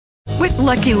With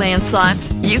Lucky Land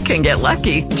Slots, you can get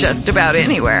lucky just about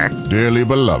anywhere. Dearly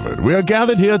beloved, we are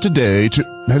gathered here today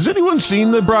to... Has anyone seen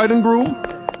the bride and groom?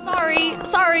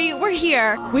 Sorry, we're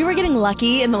here. We were getting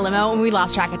lucky in the limo and we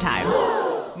lost track of time.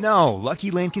 No,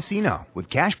 Lucky Land Casino, with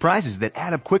cash prizes that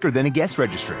add up quicker than a guest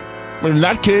registry. In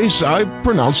that case, I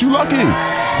pronounce you lucky.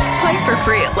 Play for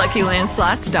free at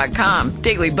LuckyLandSlots.com.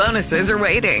 Daily bonuses are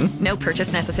waiting. No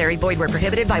purchase necessary. Void where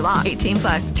prohibited by law.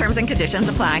 18+. Terms and conditions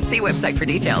apply. See website for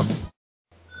details.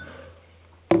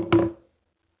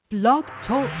 Blog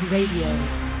Talk Radio.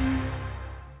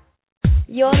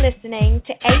 You're listening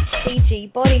to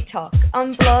HCG Body Talk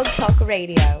on Blog Talk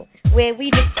Radio, where we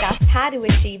discuss how to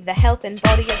achieve the health and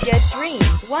body of your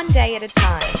dreams one day at a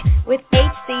time with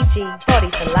HCG Body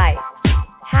for Life.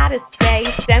 How to stay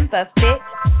semper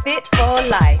fit for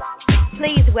life.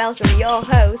 Please welcome your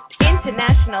host,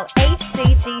 international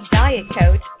HCG diet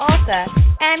coach, author,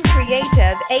 and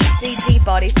creator of HCG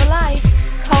Body for Life,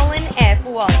 Colin F.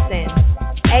 Watson.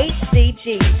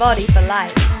 HCG Body for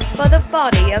Life, for the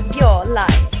body of your life.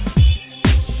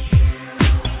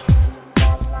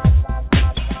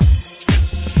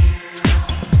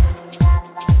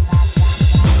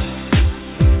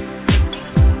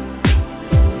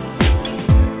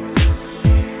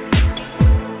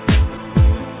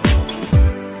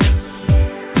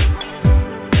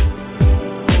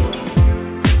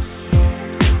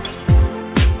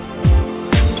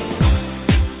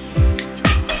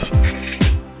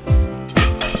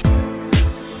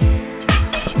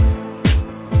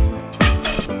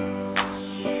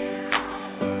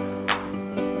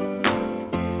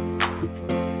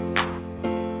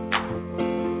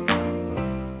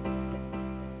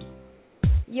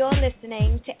 You're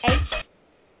listening to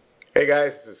Hey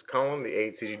guys, this is Colin, the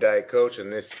HCG Diet Coach,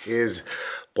 and this is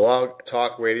Blog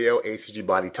Talk Radio, HCG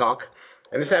Body Talk.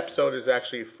 And this episode is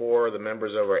actually for the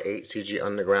members of our HCG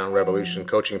Underground Revolution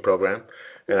coaching program.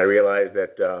 And I realized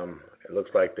that it looks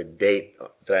like the date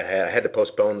that I had to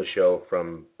postpone the show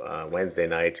from Wednesday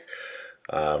night.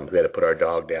 We had to put our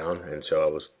dog down, and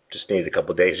so I just needed a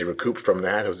couple of days to recoup from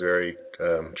that. It was a very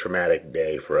traumatic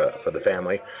day for the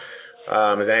family.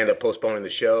 As I ended up postponing the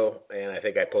show, and I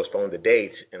think I postponed the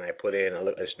date, and I put in, I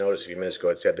just noticed a few minutes ago,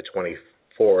 it said the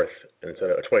 24th instead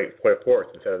of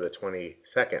 24th instead of the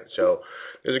 22nd. So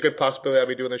there's a good possibility I'll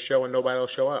be doing the show and nobody will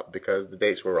show up because the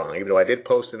dates were wrong, even though I did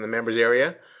post in the members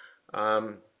area.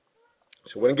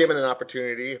 So when given an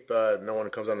opportunity, if no one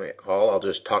comes on the call, I'll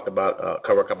just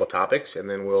cover a couple of topics, and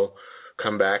then we'll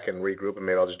come back and regroup, and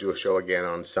maybe I'll just do a show again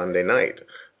on Sunday night,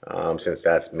 since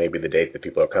that's maybe the date that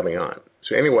people are coming on.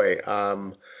 So anyway,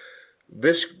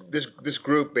 this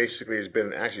group basically has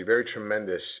been actually very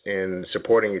tremendous in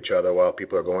supporting each other while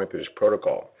people are going through this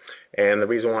protocol. And the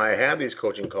reason why I have these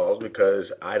coaching calls, because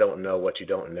I don't know what you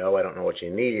don't know, I don't know what you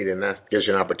need, and that gives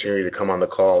you an opportunity to come on the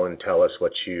call and tell us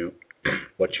what you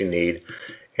need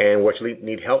and what you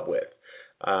need help with.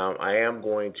 I am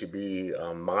going to be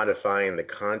modifying the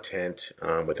content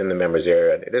within the members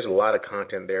area. There's a lot of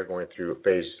content there going through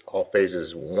all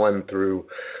phases 1 through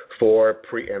 4,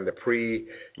 the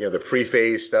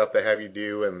pre-phase stuff they have you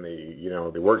do, and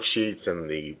the worksheets and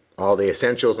all the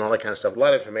essentials and all that kind of stuff. A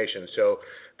lot of information. So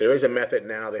there is a method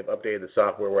now. They've updated the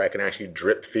software where I can actually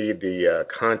drip feed the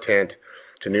content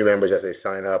to new members as they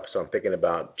sign up. So I'm thinking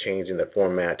about changing the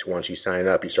format to once you sign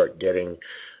up, you start getting.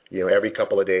 Every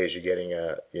couple of days you're getting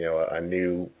a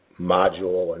new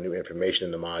module, a new information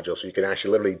in the module, so you can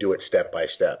actually literally do it step by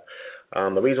step.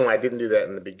 The reason why I didn't do that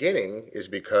in the beginning is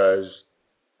because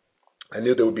I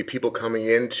knew there would be people coming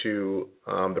into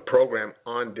the program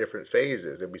on different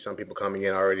phases. There'd be some people coming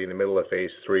in already in the middle of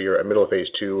phase 3 or middle of phase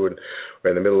 2 or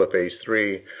in the middle of phase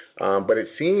 3. But it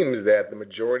seems that the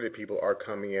majority of people are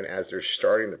coming in as they're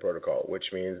starting the protocol, which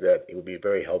means that it would be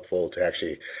very helpful to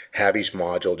actually have each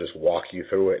module just walk you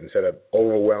through it instead of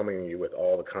overwhelming you with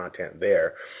all the content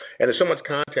there. And there's so much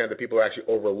content that people are actually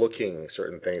overlooking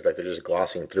certain things, like they're just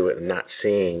glossing through it and not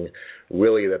seeing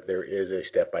really that there is a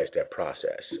step-by-step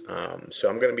process. So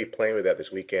I'm going to be playing with that this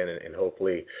weekend, and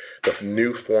hopefully the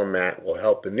new format will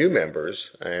help the new members,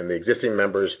 and the existing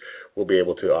members will be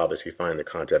able to obviously find the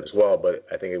content as well, but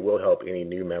I think it will help any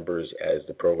new members as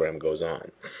the program goes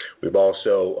on. We've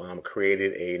also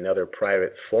created another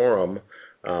private forum.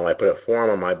 I put a forum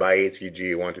on my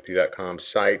byhcg123.com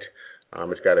site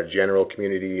It's got a general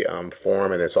community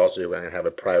forum, and it's also going to have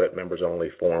a private members-only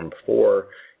forum for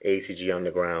HCG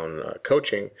Underground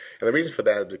coaching. And the reason for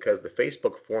that is because the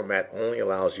Facebook format only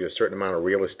allows you a certain amount of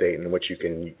real estate in which you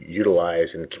can utilize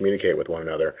and communicate with one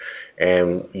another.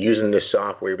 And using this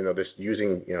software, even though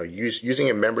using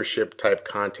a membership type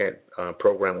content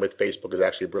program with Facebook is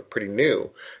actually pretty new.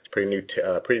 It's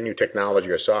pretty new technology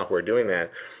or software doing that,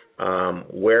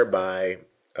 whereby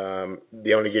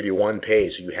they only give you one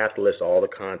page, so you have to list all the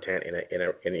content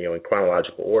in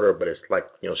chronological order. But it's like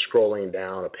scrolling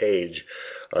down a page,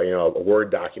 a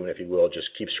Word document, if you will. Just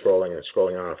keep scrolling and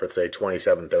scrolling on for say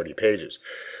 27, 30 pages.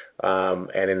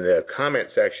 And in the comment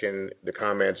section, the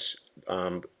comments,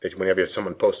 whenever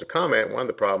someone posts a comment, one of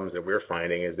the problems that we're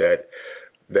finding is that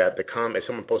if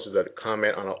someone posts a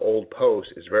comment on an old post,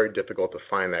 it's very difficult to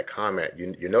find that comment.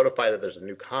 You're notified that there's a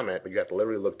new comment, but you have to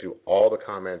literally look through all the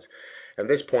comments. At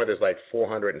this point, there's like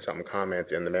 400 and something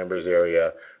comments in the members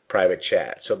area private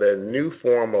chat. So the new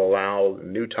form will allow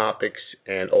new topics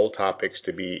and old topics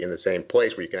to be in the same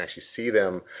place, where you can actually see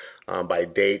them by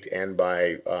date and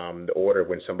by the order of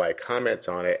when somebody comments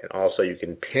on it. And also you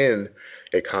can pin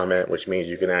a comment, which means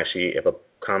you can actually, if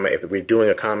we're doing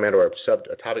a comment or a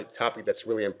topic that's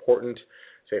really important.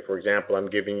 Say, for example, I'm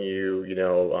giving you,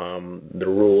 the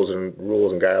rules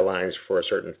and guidelines for a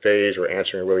certain phase, or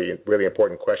answering really, really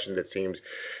important questions that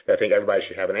I think everybody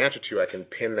should have an answer to. I can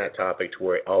pin that topic to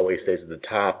where it always stays at the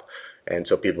top, and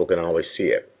so people can always see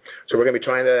it. So we're going to be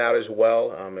trying that out as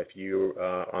well. If you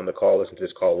on the call, listen to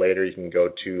this call later, you can go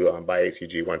to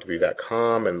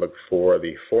byhcg123.com and look for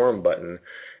the forum button,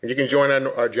 and you can join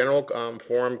our general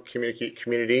forum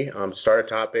community, start a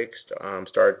topic,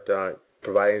 start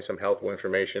providing some helpful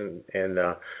information, and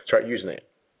start using it.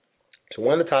 So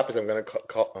one of the topics I'm going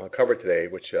to cover today,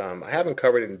 which I haven't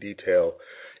covered in detail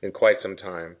in quite some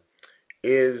time,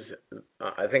 is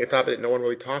I think a topic that no one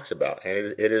really talks about,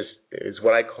 and it is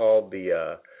what I call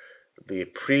the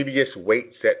previous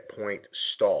weight set point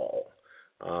stall,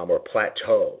 or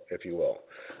plateau, if you will.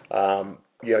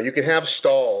 You can have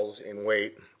stalls in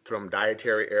weight from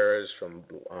dietary errors, from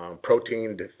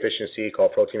protein deficiency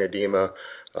called protein edema,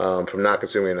 from not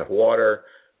consuming enough water.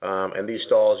 And these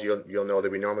stalls, you'll know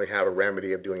that we normally have a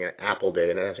remedy of doing an apple day.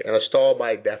 And a stall,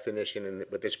 by definition,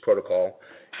 with this protocol,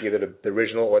 either the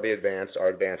original or the advanced, our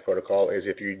advanced protocol, is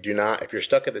if you're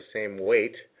stuck at the same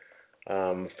weight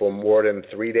for more than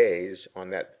 3 days on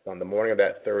the morning of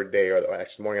that third day, or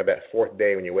actually the morning of that fourth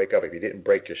day when you wake up, if you didn't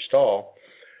break your stall,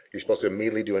 you're supposed to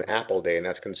immediately do an apple day, and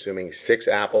that's consuming 6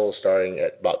 apples starting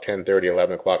at about 10:30,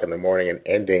 11 o'clock in the morning, and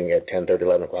ending at 10:30,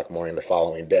 11 o'clock in the morning the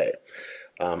following day.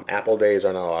 Apple days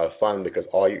are not a lot of fun because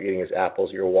all you're eating is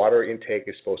apples. Your water intake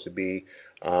is supposed to be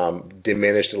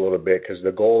diminished a little bit, because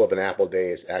the goal of an apple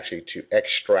day is actually to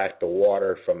extract the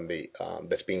water from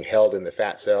that's being held in the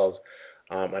fat cells,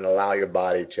 and allow your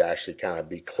body to actually kind of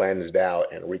be cleansed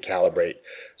out and recalibrate,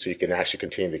 so you can actually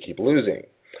continue to keep losing.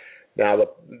 Now,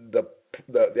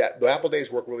 the apple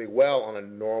days work really well on a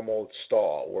normal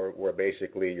stall, where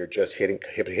basically you're just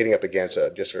hitting up against a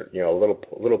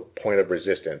little point of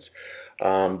resistance.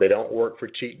 They don't work for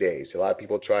cheat days. A lot of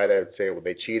people try to say, well,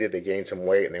 they cheated, they gained some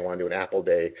weight, and they want to do an apple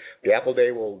day. The apple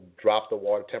day will drop the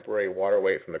temporary water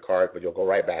weight from the cart, but you'll go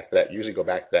right back to that. Usually go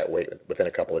back to that weight within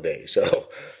a couple of days. So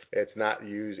it's not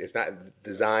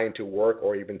designed to work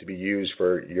or even to be used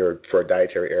for a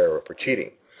dietary error or for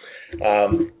cheating.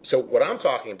 So what I'm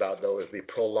talking about, though, is the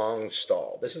prolonged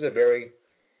stall. This is a very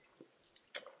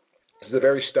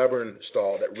stubborn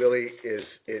stall that really is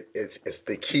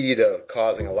the key to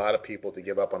causing a lot of people to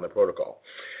give up on the protocol.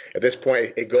 At this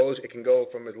point, it can go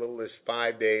from as little as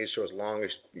 5 days to as long as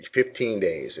 15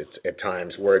 days at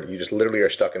times, where you just literally are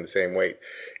stuck in the same weight,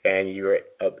 and you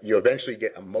eventually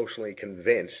get emotionally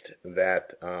convinced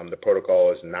that the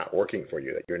protocol is not working for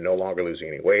you, that you're no longer losing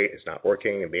any weight, it's not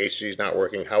working, and the HCG is not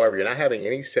working. However, you're not having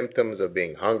any symptoms of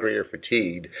being hungry or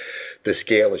fatigued. The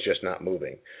scale is just not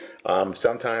moving.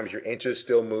 Sometimes your inches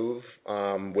still move,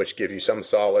 which give you some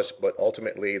solace, but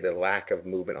ultimately the lack of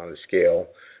movement on the scale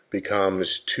becomes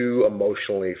too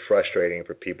emotionally frustrating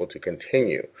for people to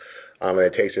continue. And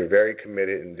it takes a very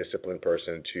committed and disciplined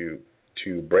person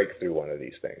to break through one of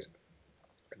these things.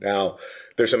 Now,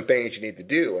 there's some things you need to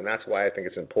do, and that's why I think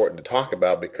it's important to talk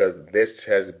about, because this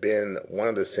has been one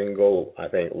of the single, I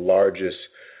think, largest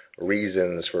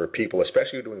reasons for people,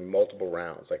 especially doing multiple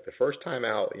rounds. Like the first time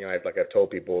out, like I've told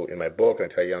people in my book,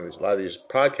 and I tell you on a lot of these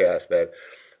podcasts, that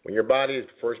When your body is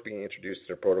first being introduced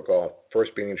to the protocol,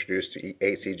 first being introduced to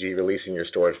HCG, releasing your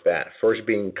stored fat, first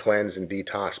being cleansed and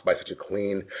detoxed by such a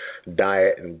clean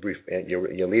diet, and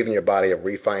you're leaving your body of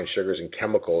refined sugars and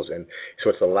chemicals, and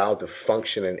so it's allowed to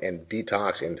function and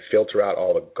detox and filter out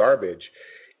all the garbage,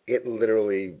 it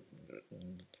literally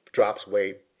drops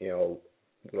weight,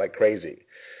 like crazy.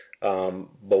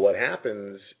 But what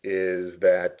happens is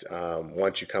that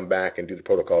once you come back and do the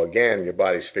protocol again, your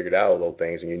body's figured out all those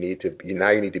things, and you need to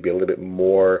be a little bit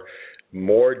more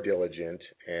diligent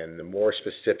and more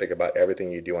specific about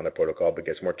everything you do on the protocol, but it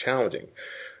gets more challenging.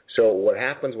 So what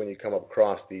happens when you come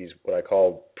across these what I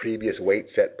call previous weight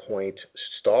set point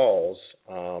stalls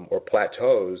or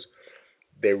plateaus?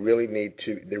 You really need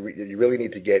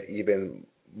to get even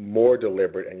more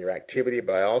deliberate in your activity,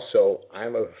 but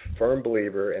I'm a firm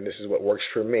believer, and this is what works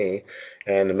for me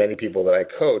and many people that I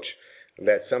coach,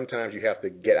 that sometimes you have to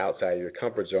get outside of your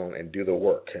comfort zone and do the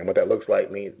work. And what that looks like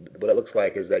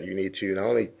is that you need to not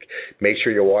only make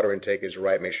sure your water intake is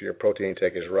right, make sure your protein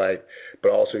intake is right,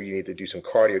 but also you need to do some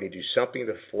cardio. You need to do something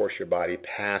to force your body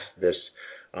past this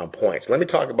point. So let me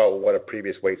talk about what a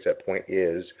previous weight set point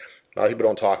is. A lot of people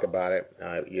don't talk about it.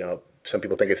 Some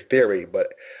people think it's theory, but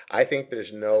I think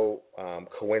there's no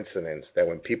coincidence that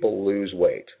when people lose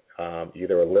weight,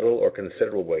 either a little or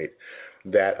considerable weight,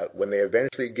 that when they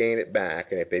eventually gain it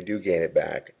back, and if they do gain it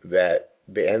back, that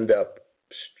they end up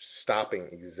stopping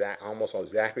almost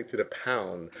exactly to the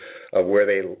pound of where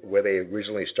they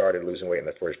originally started losing weight in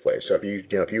the first place. So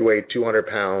if you weighed 200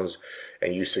 pounds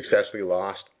and you successfully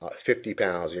lost 50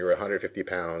 pounds, you're 150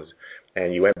 pounds,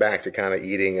 and you went back to kind of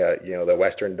eating the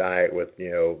Western diet with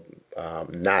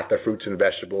not the fruits and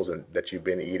vegetables that you've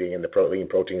been eating, and the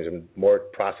proteins and more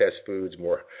processed foods,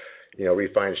 more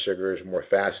refined sugars, more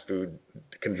fast food,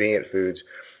 convenient foods,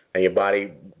 and your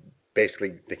body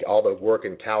basically all the work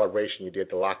and calibration you did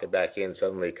to lock it back in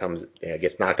suddenly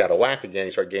gets knocked out of whack again.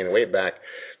 You start gaining weight back.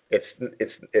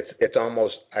 It's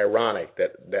almost ironic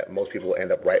that most people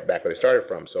end up right back where they started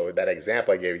from. So that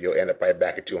example I gave you, you'll end up right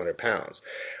back at 200 pounds.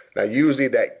 Now, usually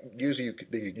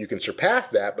you can surpass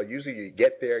that, but usually you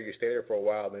get there, you stay there for a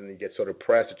while, then you get so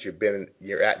depressed that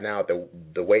you're at now at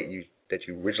the weight that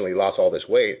you originally lost all this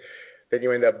weight. Then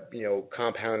you end up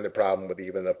compounding the problem with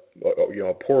even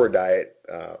a poorer diet,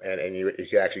 and you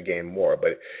actually gain more.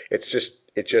 But it's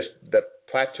just the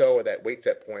plateau or that weight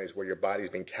set point is where your body's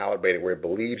been calibrated, where it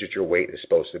believes that your weight is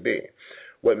supposed to be.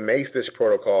 What makes this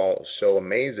protocol so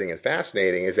amazing and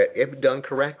fascinating is that if done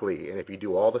correctly, and if you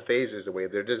do all the phases the way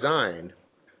they're designed,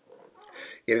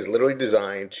 it is literally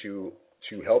designed to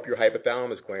help your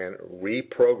hypothalamus gland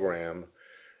reprogram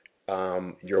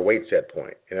your weight set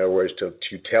point. In other words, to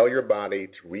tell your body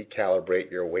to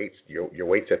recalibrate your weight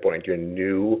set point, your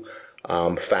new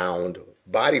found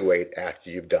body weight after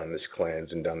you've done this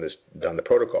cleanse and done the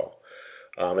protocol.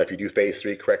 If you do phase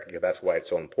 3 correctly, that's why it's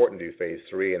so important to do phase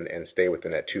 3 and stay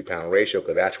within that 2-pound ratio,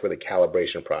 because that's where the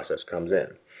calibration process comes in.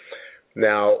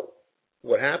 Now,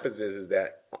 what happens is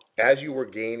that as you were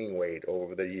gaining weight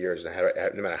over the years,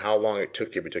 no matter how long it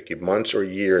took you, if it took you months or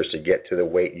years to get to the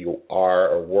weight you are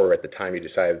or were at the time you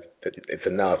decided that it's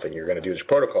enough and you're going to do this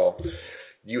protocol,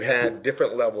 you had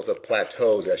different levels of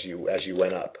plateaus as you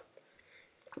went up.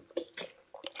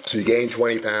 So you gained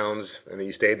 20 pounds, and then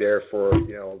you stayed there for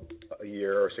a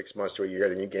year or 6 months to a year.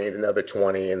 Then you gained another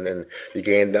 20, and then you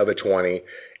gained another 20.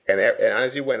 And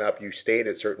as you went up, you stayed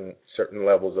at certain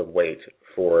levels of weight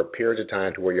for periods of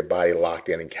time to where your body locked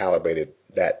in and calibrated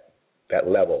that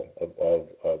level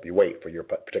of your weight for your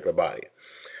particular body.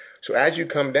 So as you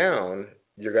come down,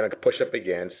 you're going to push up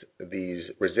against these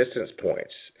resistance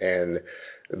points, and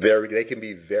they can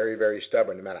be very, very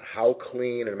stubborn. No matter how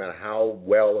clean and no matter how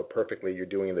well or perfectly you're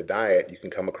doing the diet, you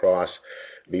can come across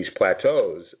these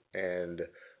plateaus, and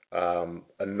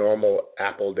a normal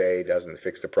apple day doesn't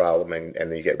fix the problem, and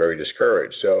then you get very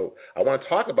discouraged. So I want to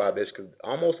talk about this because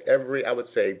almost I would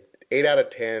say 8 out of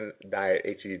 10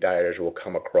 HCG dieters will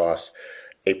come across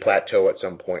a plateau at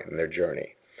some point in their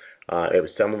journey.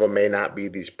 Some of them may not be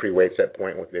these pre-weight set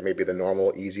point. They may be the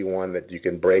normal, easy one that you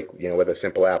can break, with a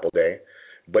simple apple day.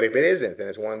 But if it isn't, then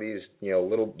it's one of these,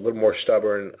 little more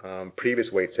stubborn previous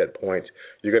weight set points.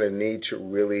 You're going to need to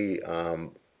really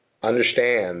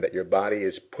understand that your body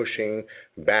is pushing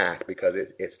back because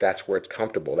that's where it's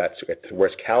comfortable. That's where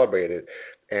it's calibrated,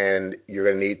 and you're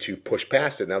going to need to push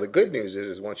past it. Now, the good news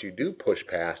is once you do push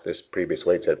past this previous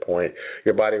weight set point,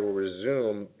 your body will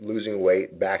resume losing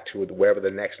weight back to wherever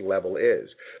the next level is.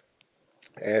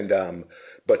 And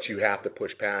but you have to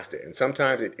push past it. And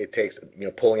sometimes it takes,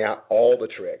 pulling out all the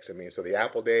tricks. I mean, so the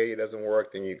apple day doesn't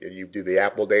work, then you do the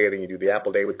apple day, then you do the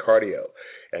apple day with cardio.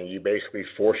 And you basically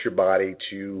force your body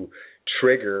to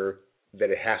trigger that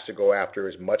it has to go after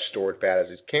as much stored fat as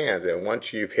it can. And once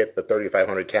you've hit the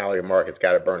 3,500 calorie mark, it's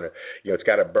got to burn it.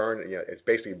 It's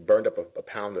basically burned up a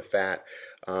pound of fat.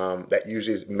 That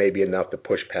usually is maybe enough to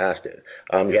push past it.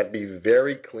 You have to be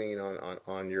very clean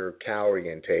on your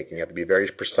calorie intake, and you have to be very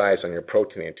precise on your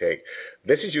protein intake.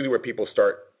 This is usually where people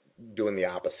start doing the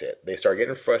opposite. They start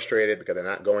getting frustrated because they're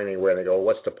not going anywhere, and they go,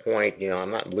 what's the point? I'm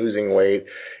not losing weight.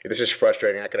 This is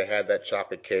frustrating. I could have had that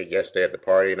chocolate cake yesterday at the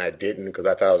party, and I didn't because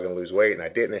I thought I was going to lose weight, and I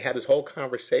didn't. They had this whole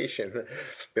conversation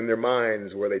in their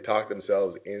minds where they talk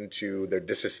themselves into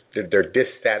their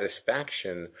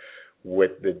dissatisfaction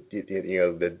with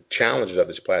the challenges of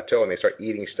this plateau, and they start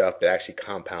eating stuff that actually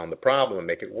compound the problem and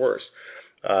make it worse.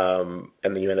 And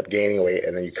then you end up gaining weight,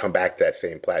 and then you come back to that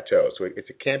same plateau. So it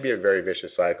can be a very vicious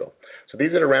cycle. So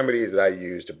these are the remedies that I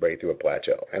use to break through a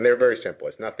plateau, and they're very simple.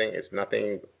 It's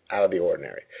nothing out of the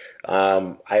ordinary.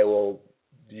 I will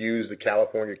use the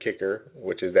California Kicker,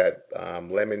 which is that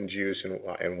lemon juice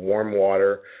and warm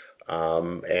water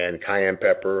and cayenne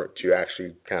pepper to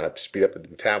actually kind of speed up the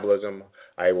metabolism.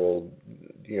 I will,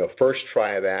 first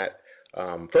try that.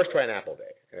 First try an apple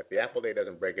day. And if the apple day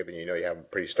doesn't break it, then you have a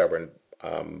pretty stubborn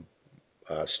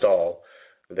stall.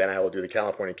 Then I will do the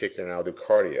California Kicker, and I'll do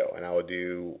cardio. And I will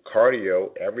do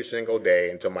cardio every single day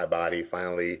until my body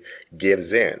finally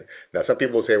gives in. Now, some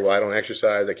people say, well, I don't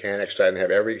exercise, I can't exercise, and have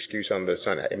every excuse under the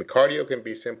sun. I mean, cardio can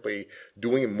be simply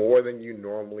doing more than you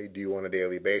normally do on a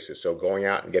daily basis. So going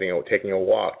out and taking a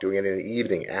walk, doing it in the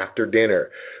evening, after dinner,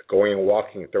 going and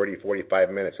walking 30, 45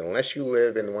 minutes. Unless you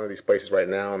live in one of these places right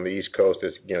now on the East Coast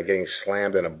that's getting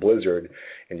slammed in a blizzard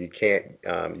and you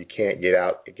can't get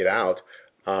out.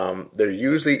 There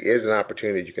usually is an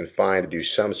opportunity you can find to do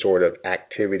some sort of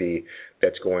activity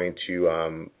that's going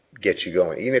to get you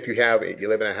going. Even if you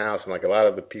live in a house, and like a lot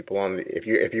of the people if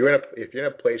you're in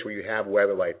a place where you have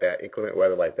weather like that, inclement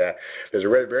weather like that, there's a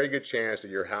very good chance that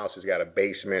your house has got a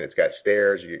basement, it's got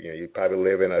stairs. You probably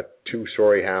live in a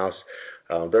 2-story house.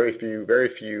 Very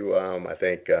few, I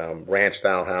think,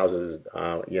 ranch-style houses,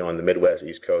 on the Midwest,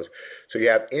 East Coast. So you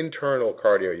have internal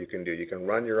cardio you can do. You can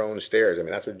run your own stairs. I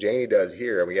mean, that's what Janie does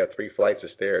here. We have 3 flights of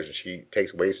stairs, and she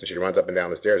takes weights and she runs up and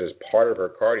down the stairs as part of her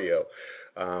cardio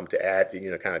to add,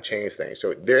 kind of change things.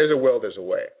 So there's a will, there's a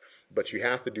way. But you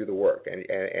have to do the work.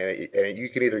 And you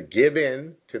can either give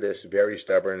in to this very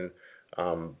stubborn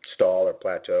stall or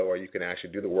plateau, or you can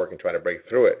actually do the work and try to break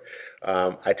through it.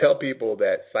 I tell people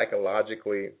that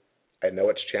psychologically, I know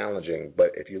it's challenging, but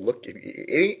if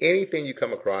anything you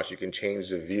come across, you can change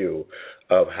the view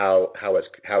of how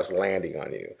it's landing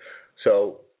on you.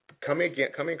 So coming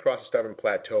across a stubborn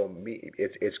plateau,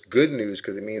 it's good news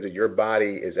because it means that your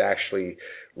body is actually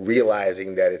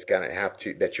realizing that it's going to have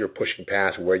to, that you're pushing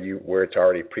past where it's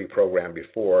already pre-programmed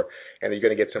before, and you're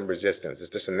going to get some resistance.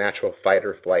 It's just a natural fight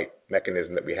or flight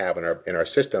mechanism that we have in our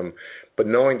system. But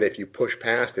knowing that if you push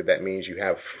past it, that means you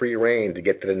have free reign to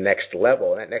get to the next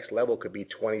level, and that next level could be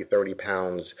 20, 30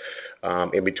 pounds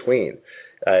in between.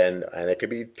 And it could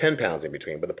be 10 pounds in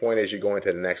between. But the point is you're going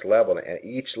to the next level, and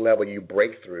each level you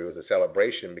break through is a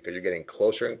celebration because you're getting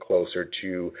closer and closer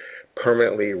to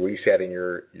permanently resetting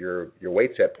your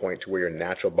weight set point to where your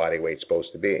natural body weight's supposed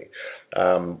to be.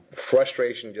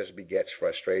 Frustration just begets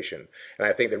frustration. And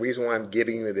I think the reason why I'm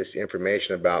giving you this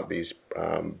information about these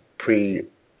pre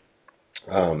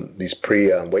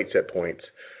weight set points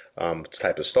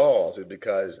type of stalls is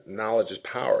because knowledge is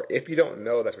power. If you don't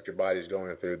know that's what your body's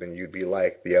going through, then you'd be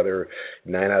like the other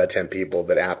 9 out of 10 people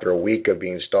that after a week of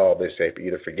being stalled, they say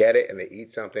either forget it and they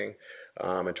eat something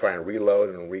and try and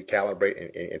reload and recalibrate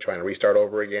and try and restart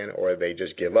over again, or they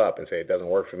just give up and say it doesn't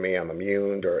work for me, I'm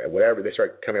immune, or whatever. They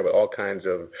start coming up with all kinds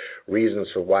of reasons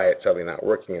for why it's suddenly not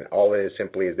working, and all it is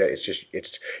simply is that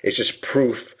it's just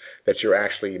proof that you're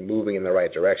actually moving in the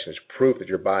right direction. It's proof that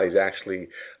your body's actually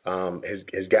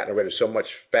has gotten rid of so much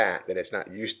fat that it's not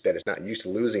used to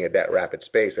losing at that rapid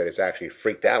pace, that it's actually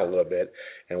freaked out a little bit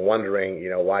and wondering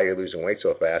why you're losing weight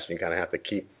so fast, and you kind of have to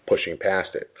keep pushing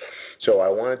past it. So I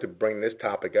wanted to bring this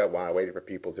topic up while I waited for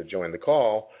people to join the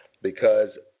call because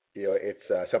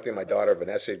it's something my daughter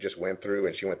Vanessa just went through,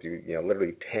 and she went through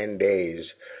literally 10 days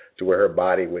to where her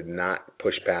body would not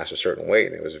push past a certain weight.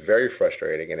 And it was very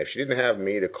frustrating. And if she didn't have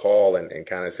me to call and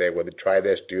kind of say, well, try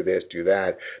this, do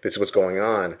that, this is what's going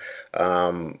on,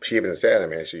 she even said, I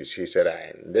mean, she said,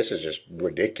 this is just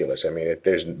ridiculous. I mean,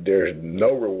 there's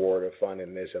no reward or fun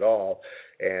in this at all.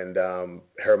 And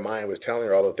her mind was telling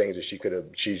her all the things that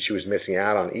she was missing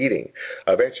out on eating.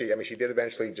 Eventually, I mean, she did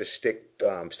eventually just stick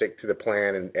to the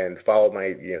plan and followed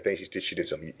my things. She did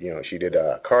some she did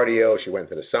cardio. She went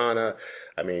to the sauna.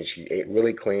 I mean, she ate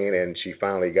really clean, and she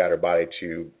finally got her body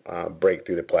to break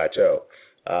through the plateau.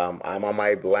 I'm on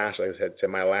my last, like I said,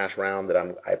 my last round that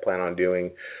I plan on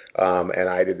doing, and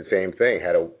I did the same thing.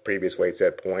 Had a previous weight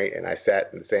set point, and I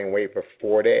sat in the same weight for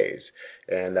 4 days.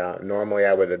 And normally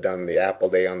I would have done the apple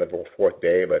day on the fourth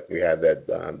day, but we had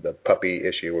the puppy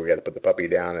issue where we had to put the puppy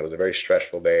down. It was a very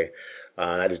stressful day.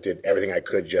 I just did everything I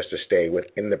could just to stay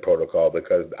within the protocol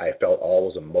because I felt all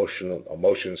those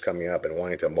emotions coming up and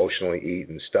wanting to emotionally eat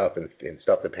and stuff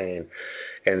the pain.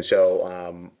 And so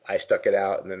I stuck it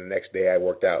out, and then the next day I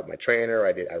worked out with my trainer.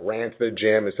 I ran to the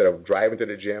gym instead of driving to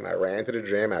the gym. I ran to the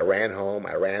gym. I ran home.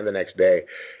 I ran the next day,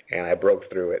 and I broke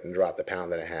through it and dropped 1.5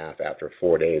 pounds after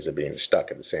 4 days of being stuck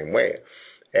at the same weight.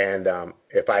 And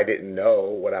if I didn't know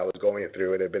what I was going through,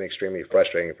 it would have been extremely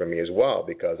frustrating for me as well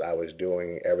because I was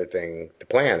doing everything to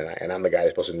plan, and I'm the guy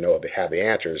who's supposed to have the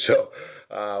answers. So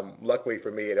luckily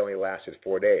for me, it only lasted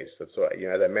 4 days. So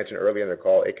as I mentioned earlier in the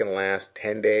call, it can last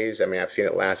 10 days. I mean, I've seen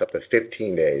it last up to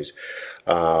 15 days.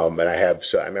 And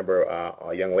I remember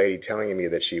a young lady telling me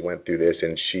that she went through this,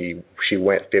 and she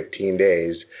went 15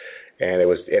 days. And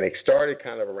it started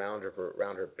kind of around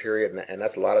her period, and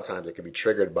that's a lot of times it can be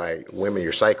triggered by women.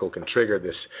 Your cycle can trigger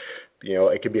this,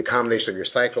 it could be a combination of your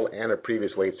cycle and a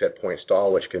previous weight set point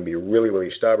stall, which can be really, really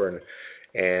stubborn.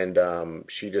 And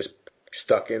she just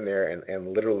stuck in there,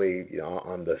 and literally,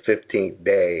 on the 15th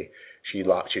day, she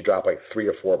dropped like 3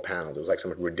 or 4 pounds. It was like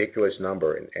some ridiculous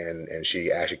number, and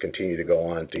she actually continued to go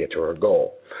on to get to her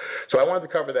goal. So I wanted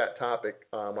to cover that topic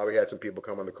while we had some people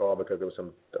come on the call because there was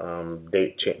some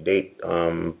date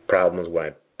problems when I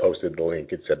posted the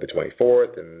link. It said the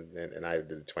 24th, and I did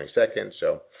the 22nd.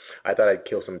 So I thought I'd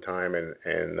kill some time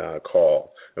and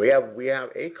call. And we have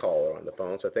a caller on the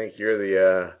phone. So I think you're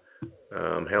the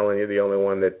Helen. You're the only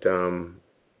one that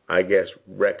I guess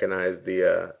recognized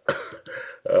the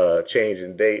change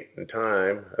in date and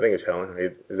time. I think it's Helen.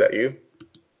 Is that you?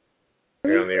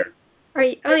 You're on the air. Are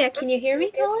you? Oh yeah, can you hear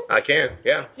me, Colin? I can.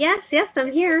 Yeah. Yes,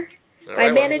 I'm here. Right,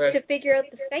 I managed to figure out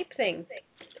the Skype thing.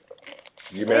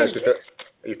 You managed to.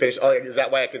 You finished. Oh, is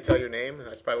that why I can tell your name?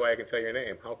 That's probably why I can tell your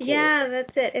name. How cool. Yeah,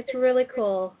 that's it. It's really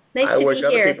cool. Nice I to wish be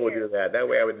other here. people would do that. That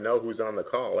way, I would know who's on the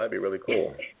call. That'd be really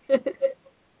cool.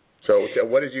 So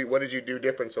what did you do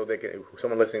different so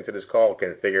someone listening to this call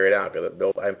can figure it out?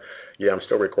 I'm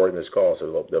still recording this call,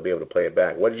 so they'll be able to play it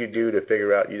back. What did you do to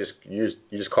figure out? You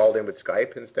just called in with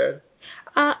Skype instead?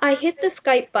 I hit the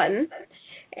Skype button,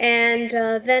 and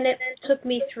then it took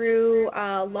me through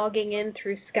logging in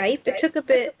through Skype. It took a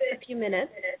few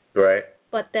minutes. Right.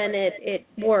 But then it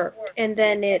worked, and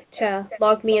then it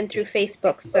logged me in through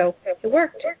Facebook, so it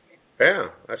worked. Yeah,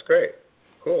 that's great.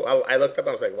 Cool. I looked up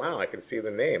and I was like, wow, I can see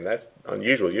the name. That's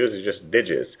unusual. Usually just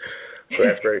digits. So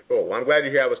that's very cool. Well, I'm glad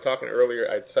you're here. I was talking earlier.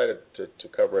 I decided to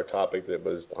cover a topic that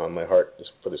was on my heart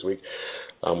for this week,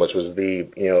 which was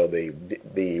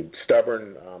the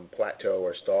stubborn plateau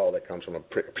or stall that comes from a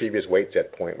previous weight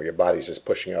set point where your body's just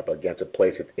pushing up against a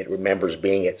place it remembers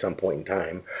being at some point in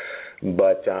time.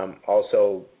 But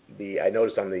also, I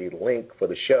noticed on the link for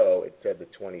the show, it said the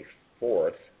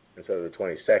 24th instead of the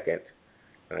 22nd.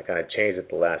 And I kind of changed it at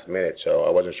the last minute, so I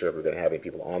wasn't sure if we were going to have any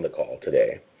people on the call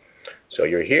today. So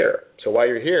you're here. So while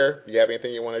you're here, do you have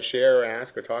anything you want to share or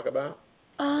ask or talk about?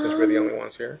 Since we're the only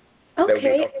ones here.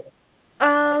 Okay.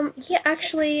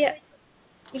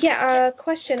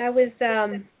 Question. I was,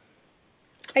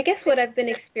 I guess what I've been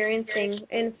experiencing,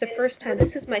 and it's the first time,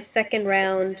 this is my second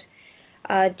round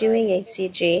doing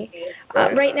HCG.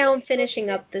 Right now I'm finishing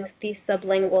up these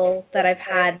sublingual that I've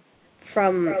had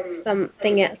from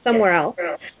somewhere else.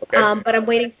 Okay. But I'm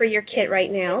waiting for your kit right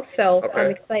now, so okay.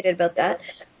 I'm excited about that.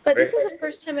 But this is the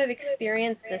first time I've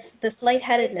experienced this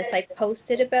lightheadedness. I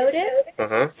posted about it.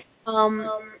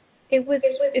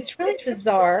 It's really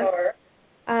bizarre.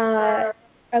 I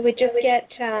would just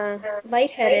get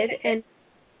lightheaded, and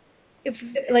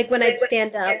when I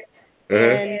stand up,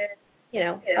 and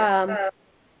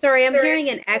sorry, I'm hearing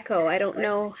an echo. I don't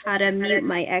know how to mute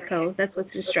my echo. That's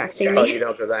what's distracting me.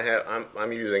 Because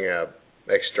I'm using a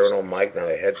external mic, not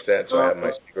a headset, so I have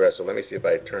my speaker. So let me see if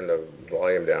I turn the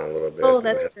volume down a little bit. Oh,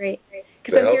 that's great.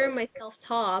 Because I'm hearing myself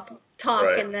talk,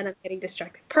 right. And then I'm getting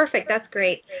distracted. Perfect. That's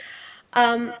great.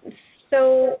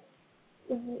 So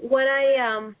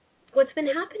what's been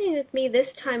happening with me this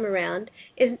time around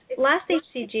is last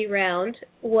HCG round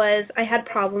was I had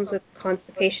problems with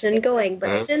constipation and going,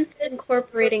 but since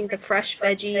incorporating the fresh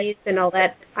veggies and all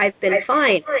that, I've been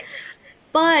fine.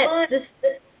 But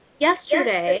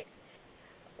yesterday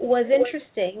was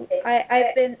interesting.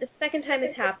 I've been, the second time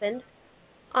it's happened,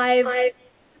 I've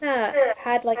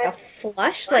had like a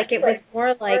flush, like it was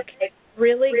more like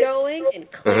really going and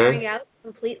clearing out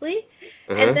completely,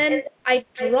 and then I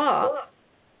drop.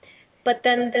 But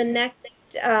then the next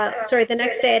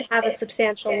day I'd have a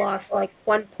substantial loss, like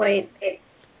 1.6, and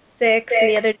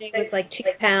the other day was like 2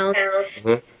 pounds,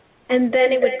 and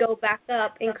then it would go back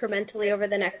up incrementally over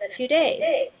the next few days.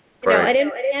 You know, I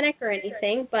didn't panic or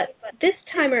anything, but this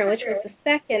time around, which was the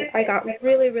second, I got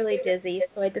really, really dizzy,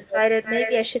 so I decided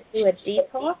maybe I should do a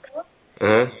detox,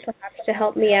 perhaps to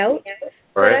help me out.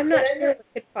 But I'm not sure what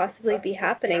could possibly be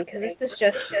happening, because this is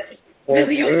just... Well, let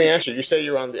me ask you, you say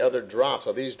you're on the other drops.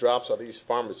 Are these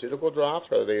pharmaceutical drops,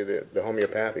 or are they the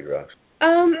homeopathy drops?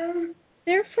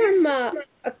 They're from a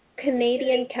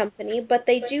Canadian company, but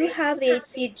they do have the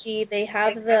HCG. They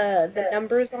have the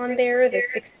numbers on there, the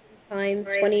 16 times,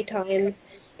 20 times.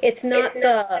 It's not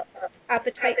the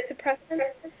appetite suppressant.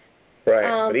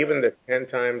 Right, but even the 10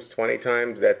 times, 20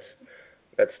 times,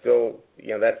 that's still,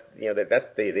 that's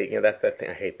that thing.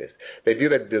 I hate this. They do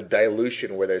the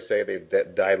dilution where they say they've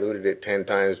diluted it 10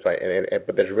 times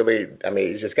but there's really, I mean,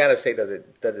 you just got to say, does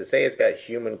it say it's got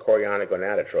human chorionic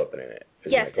gonadotropin in it?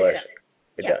 Yes, it does.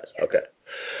 It does. Okay.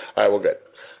 All right. Well, good.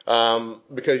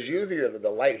 Because usually the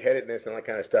lightheadedness and that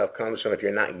kind of stuff comes from if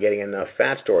you're not getting enough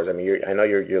fat stores. I mean, I know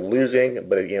you're losing,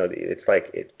 but it's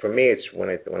like for me, it's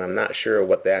when I'm not sure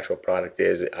what the actual product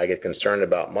is, I get concerned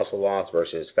about muscle loss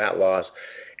versus fat loss,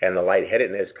 and the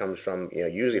lightheadedness comes from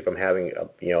usually from having a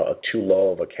too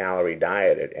low of a calorie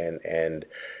diet.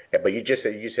 But you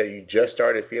said you just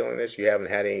started feeling this. You haven't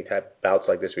had any type of bouts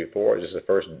like this before. Is this the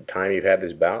first time you've had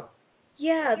this bout?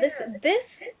 Yeah,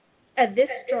 this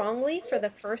strongly for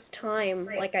the first time,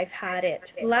 like I've had it.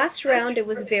 Last round it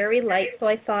was very light, so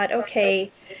I thought,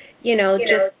 okay,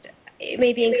 just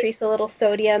maybe increase a little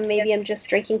sodium. Maybe I'm just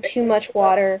drinking too much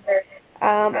water.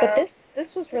 But this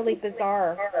was really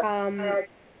bizarre.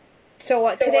 So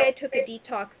today I took a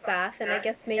detox bath, and I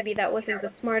guess maybe that wasn't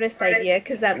the smartest idea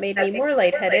because that made me more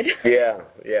lightheaded. Yeah.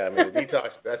 I mean, the detox,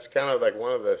 that's kind of like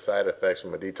one of the side effects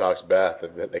from a detox bath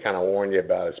that they kind of warn you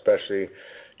about, especially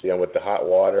with the hot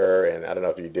water, and I don't know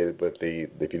if you did it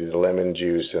if you did the lemon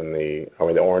juice and the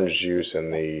orange juice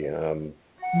and the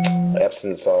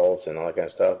Epsom salts and all that kind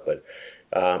of stuff, but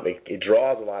it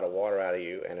draws a lot of water out of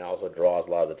you, and it also draws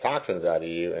a lot of the toxins out of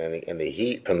you, and the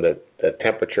heat from the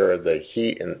temperature of the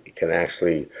heat can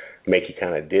actually make you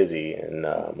kind of dizzy and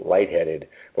lightheaded.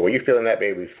 But were you feeling that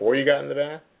maybe before you got in the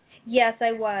bath? Yes,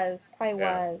 I was.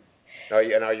 Are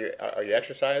you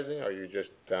exercising? Or are you just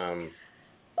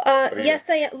yes,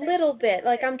 a little bit.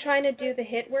 Like, I'm trying to do the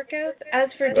HIIT workouts. As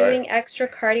for doing extra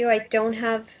cardio, I don't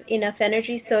have enough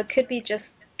energy, so it could be just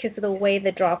because of the way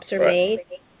the drops are made.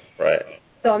 Right.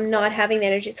 So I'm not having the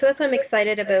energy. So that's why I'm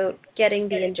excited about getting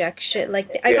the injection. Like,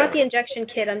 I got the injection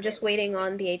kit. I'm just waiting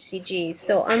on the HCG.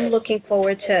 So I'm looking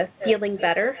forward to feeling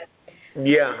better.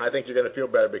 Yeah, I think you're going to feel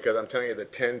better because I'm telling you the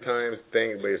 10 times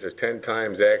thing, but it says 10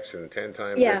 times X and 10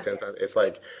 times X, 10 times. It's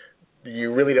like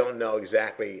you really don't know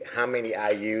exactly how many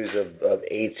IUs of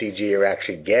HCG are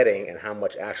actually getting and how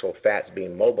much actual fat's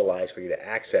being mobilized for you to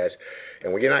access.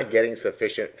 And when you're not getting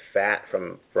sufficient fat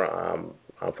from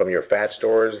your fat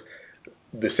stores,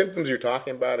 the symptoms you're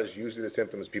talking about is usually the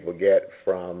symptoms people get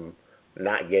from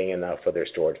not getting enough of their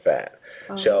stored fat.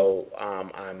 So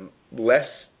I'm less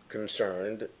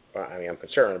concerned. I'm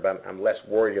concerned, but I'm less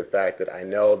worried of the fact that I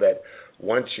know that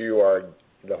once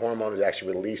the hormone is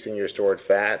actually releasing your stored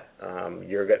fat,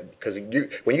 you're good. Because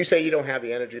when you say you don't have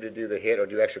the energy to do the HIIT or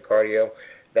do extra cardio,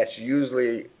 that's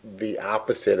usually the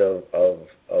opposite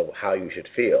of how you should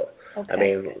feel. Okay. I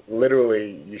mean,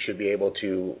 literally, you should be able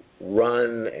to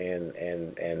run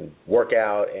and work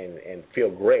out and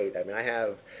feel great. I mean,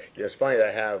 it's funny that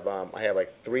I have like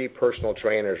 3 personal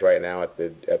trainers right now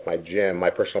at my gym. My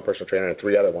personal trainer and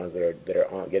 3 other ones that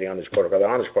are getting on this protocol. They're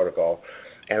on this protocol,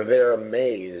 and they're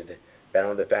amazed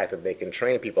on the fact that they can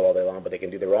train people all day long, but they can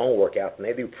do their own workouts, and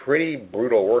they do pretty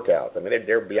brutal workouts. I mean,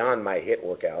 they're beyond my HIIT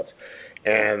workouts,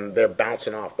 and they're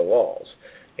bouncing off the walls.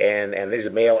 And these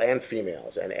are male and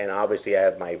females. And obviously I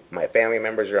have my family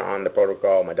members are on the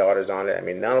protocol. My daughter's on it. I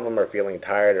mean, none of them are feeling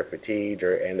tired or fatigued,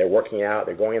 and they're working out.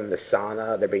 They're going in the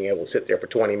sauna. They're being able to sit there for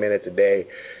 20 minutes a day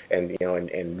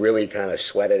and really kind of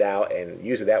sweat it out. And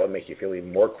usually that would make you feel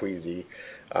even more queasy.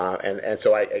 And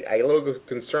so I get a little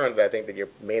concerned that I think that you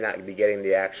may not be getting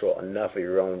the actual enough of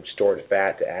your own stored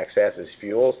fat to access as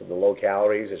fuel. So the low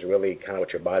calories is really kind of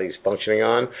what your body's functioning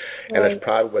on, and that's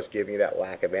probably what's giving you that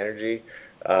lack of energy.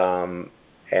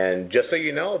 And just so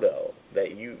you know, though,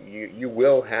 that you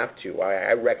will have to.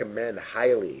 I recommend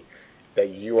highly that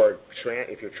you are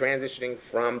if you're transitioning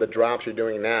from the drops you're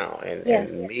doing now,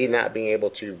 and me not being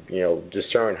able to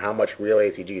discern how much real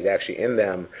HCG is actually in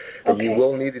them, that you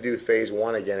will need to do phase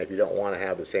 1 again if you don't want to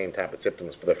have the same type of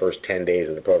symptoms for the first 10 days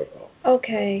of the protocol.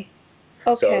 Okay.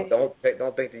 So don't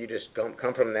think that you just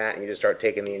come from that and you just start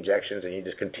taking the injections and you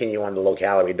just continue on the low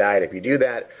calorie diet. If you do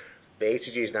that, the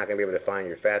HCG is not going to be able to find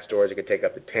your fat stores. It could take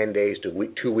up to 10 days to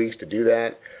 2 weeks to do that.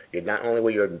 Not only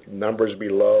will your numbers be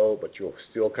low, but you'll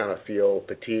still kind of feel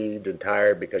fatigued and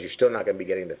tired because you're still not going to be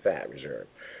getting the fat reserve.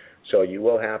 So you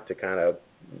will have to kind of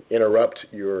interrupt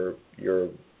your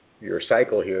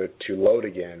cycle here to load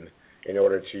again in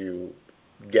order to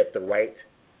get the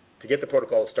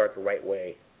protocol to start the right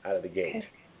way out of the gate.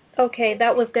 Okay,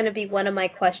 that was going to be one of my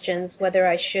questions, whether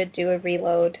I should do a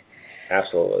reload.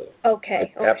 Absolutely.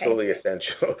 Okay. It's absolutely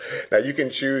essential. Now, you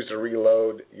can choose to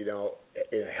reload, in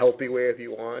a healthy way if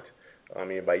you want. I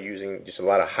mean, by using just a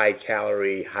lot of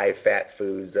high-calorie, high-fat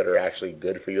foods that are actually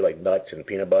good for you, like nuts and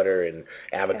peanut butter and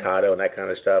avocado and that kind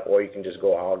of stuff. Or you can just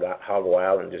go hog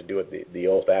wild and just do it the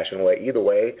old-fashioned way. Either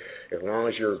way, as long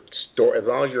as you're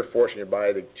forcing your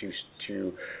body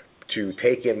to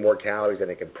take in more calories than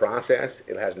it can process,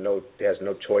 it has no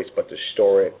choice but to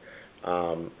store it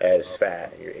as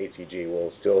fat. Your HCG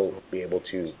will still be able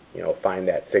to find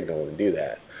that signal and do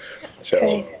that. So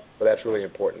that's really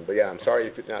important. But I'm sorry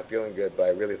if you're not feeling good, but I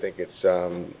really think it's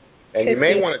and you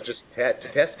may want to just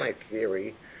test my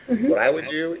theory. What I would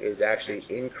do is actually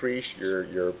increase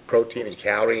your protein and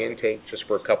calorie intake just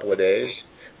for a couple of days,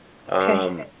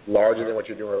 larger than what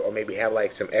you're doing, or maybe have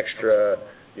like some extra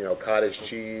cottage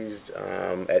cheese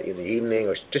in the evening,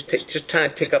 or just try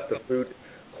to tick up the food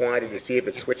quantity to see if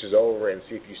it switches over and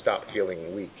see if you stop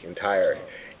feeling weak and tired.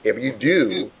 If you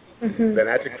do, then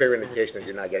that's a clear indication that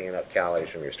you're not getting enough calories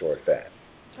from your stored fat.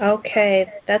 Okay,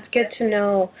 that's good to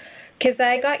know. Because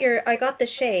I got the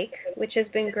shake, which has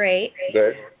been great.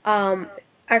 Good.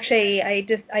 Actually,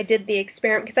 I did the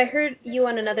experiment because I heard you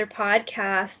on another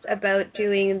podcast about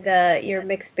doing your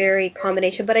mixed berry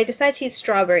combination, but I decided to use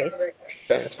strawberries.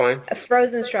 That's fine.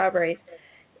 Frozen strawberries.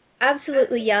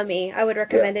 Absolutely yummy. I would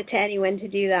recommend it to anyone to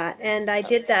do that. And I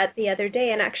did that the other day,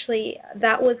 and actually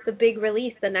that was the big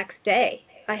release the next day.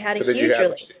 I had a huge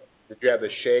release. Did you have the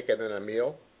shake and then a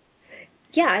meal?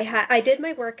 Yeah, I did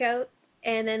my workout,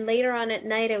 and then later on at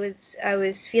night I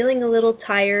was feeling a little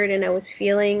tired and I was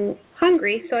feeling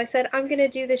hungry, so I said I'm going to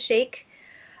do the shake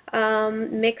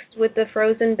mixed with the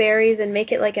frozen berries and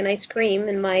make it like an ice cream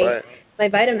in my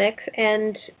Vitamix,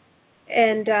 and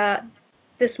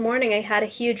this morning I had a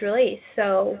huge release.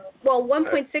 So,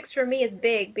 1.6 for me is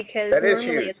big because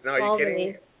normally it's small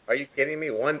release. Are you kidding me?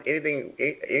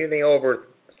 Anything over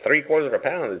 3/4 of a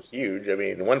pound is huge. I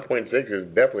mean, 1.6 is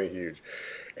definitely huge,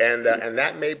 and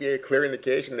that may be a clear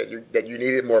indication that you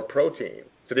needed more protein.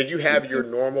 So, did you have your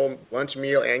normal lunch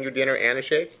meal and your dinner and a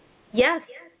shake? Yes.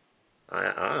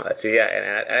 See,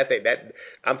 and I think that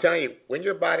I'm telling you, when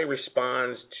your body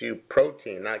responds to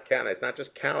protein, it's not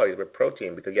just calories, but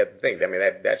protein, because you have to think. I mean,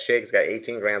 that shake's got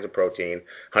 18 grams of protein,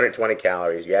 120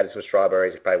 calories. You added some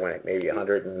strawberries, it probably went maybe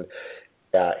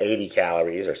 180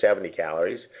 calories or 70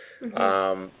 calories,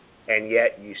 and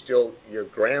yet your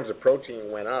grams of protein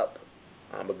went up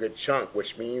a good chunk, which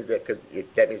means that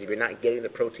that means if you're not getting the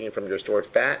protein from your stored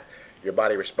fat, your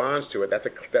body responds to it.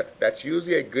 That's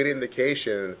usually a good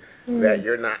indication that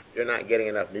you're not getting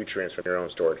enough nutrients from your own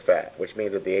stored fat, which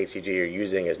means that the HCG you're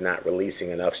using is not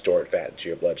releasing enough stored fat into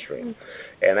your bloodstream,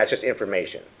 and that's just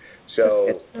information.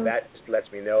 So that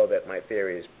lets me know that my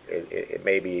theory it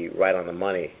may be right on the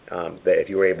money. That if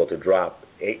you were able to drop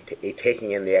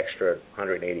taking in the extra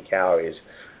 180 calories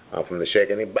from the shake,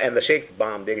 and the shake's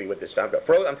bomb diggity with this stuff.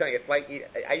 Frozen, I'm telling you, it's like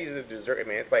I use it as a dessert. I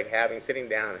mean, it's like sitting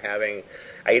down and having.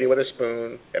 I eat it with a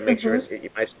spoon and make sure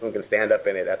my spoon can stand up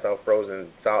in it. That's how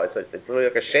frozen solid. It's really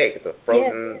like a shake. It's a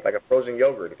frozen like a frozen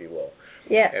yogurt, if you will.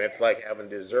 Yeah. And it's like having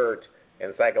dessert.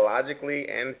 And psychologically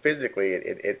and physically,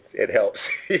 it helps,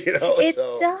 It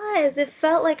does. It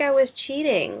felt like I was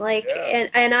cheating,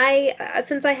 and I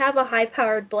since I have a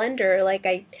high-powered blender,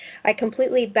 I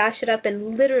completely bashed it up,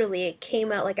 and literally it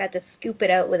came out like I had to scoop it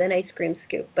out with an ice cream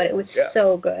scoop. But it was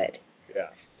so good. Yeah.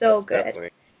 So good.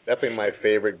 Definitely my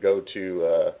favorite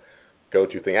go-to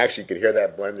thing. Actually, you could hear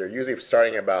that blender. Usually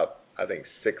starting about I think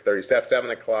 6:30, 7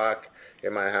 o'clock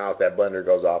in my house. That blender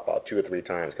goes off about 2 or 3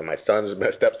 times because my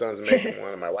stepson's making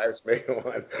one, and my wife's making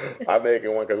one. I'm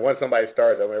making one because once somebody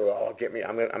starts, I'm like, well, get me.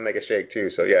 I'm make a shake too.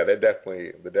 So yeah, they're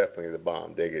definitely the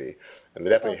bomb, diggity, and they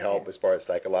definitely help as far as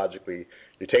psychologically.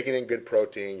 You're taking in good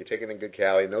protein, you're taking in good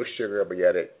calorie, no sugar, but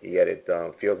yet it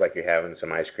feels like you're having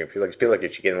some ice cream. Feel like you're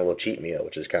getting a little cheat meal,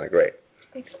 which is kind of great.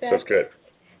 Exactly. So it's good.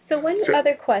 So one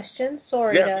other question,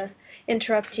 sorry to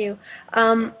interrupt you.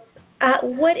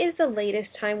 What is the latest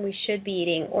time we should be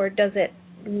eating, or does it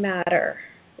matter?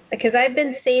 Because I've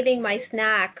been saving my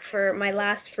snack for my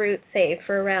last fruit, say,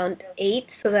 for around 8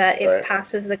 so that it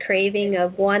passes the craving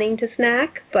of wanting to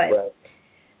snack, but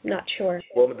I'm not sure.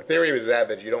 Well, the theory is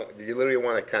that you literally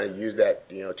want to kind of use that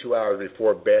 2 hours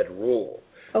before bed rule.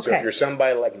 Okay. So if you're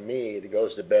somebody like me that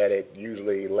goes to bed at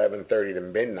usually 11:30 to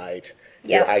midnight,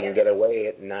 I can get away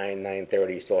at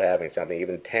 9:30 still having something,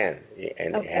 even 10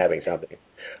 and having something.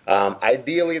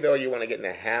 Ideally, though, you want to get in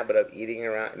the habit of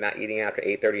not eating after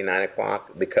 8:30, 9 o'clock,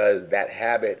 because that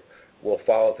habit will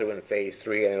follow through in phase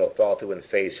 3 and it'll follow through in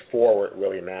phase 4 where it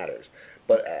really matters.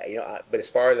 But but as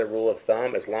far as a rule of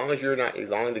thumb, as long as you're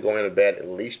to going to bed at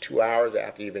least 2 hours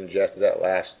after you've ingested that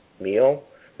last meal,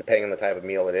 depending on the type of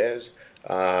meal it is,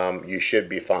 you should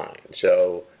be fine.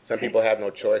 So some people have no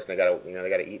choice, and they got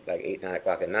to eat like 8, 9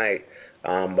 o'clock at night.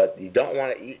 But you don't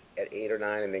want to eat at 8 or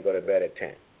 9 and then go to bed at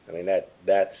 10. I mean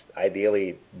that's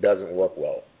ideally doesn't work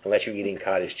well unless you're eating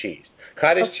cottage cheese.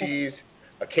 Cottage cheese,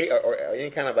 or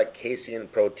any kind of like casein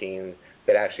protein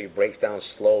that actually breaks down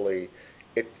slowly.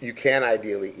 You can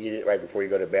ideally eat it right before you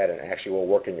go to bed, and it actually will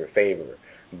work in your favor.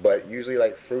 But usually,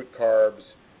 like fruit carbs,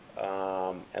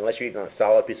 unless you're eating a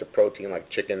solid piece of protein like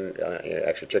chicken,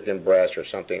 extra chicken breast or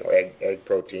something, or egg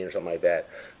protein or something like that,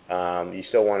 you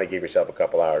still want to give yourself a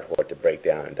couple hours for it to break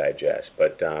down and digest.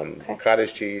 But cottage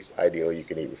cheese, ideally, you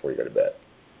can eat before you go to bed.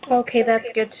 Okay, that's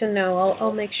good to know.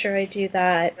 I'll make sure I do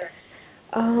that.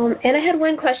 And I had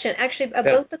one question, actually,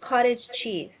 about the cottage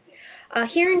cheese.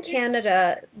 Here in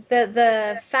Canada,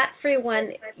 the fat-free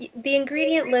one, the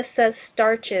ingredient list says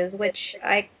starches, which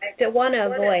I want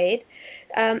to avoid.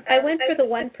 I went for the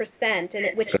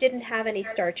 1%, which didn't have any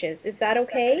starches. Is that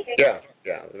okay? Yeah.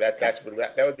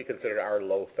 That would be considered our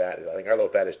low fat. I think our low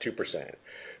fat is 2%.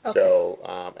 Okay. So,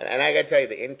 and I got to tell you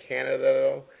that in Canada,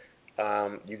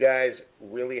 though, you guys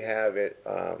really have it.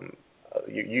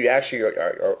 You actually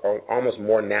are almost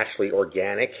more naturally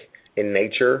organic in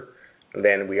nature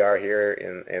than we are here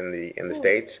in the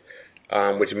States,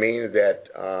 which means that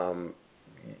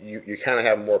you kind of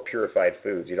have more purified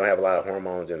foods. You don't have a lot of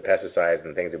hormones and pesticides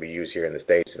and things that we use here in the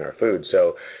States in our food.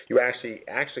 So you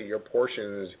actually your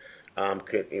portions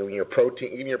your protein,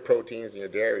 even your proteins and your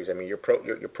dairies. I mean, your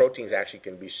proteins actually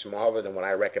can be smaller than what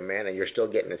I recommend, and you're still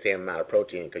getting the same amount of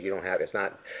protein because you don't have it's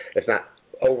not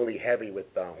overly heavy with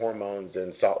hormones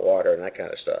and salt water and that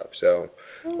kind of stuff. So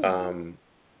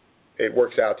it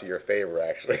works out to your favor,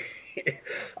 actually.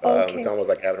 It's almost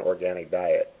like having an organic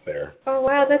diet there. Oh,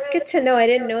 wow, that's good to know. I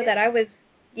didn't know that. I was,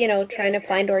 trying to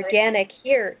find organic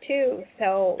here too.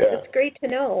 So it's great to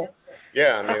know.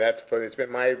 Yeah, I mean it's been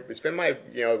my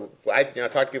I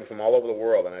talk to people from all over the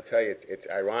world, and I tell you it's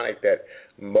ironic that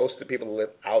most of the people that live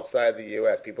outside the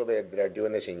U.S., people that are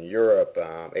doing this in Europe,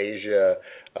 Asia,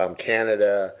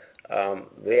 Canada,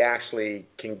 they actually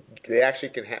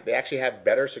have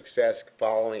better success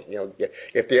following,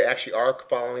 if they actually are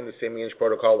following the Simeon's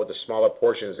protocol with the smaller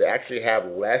portions, they actually have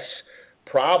less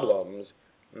problems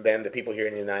than the people here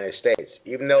in the United States.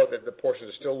 Even though the portions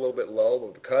are still a little bit low,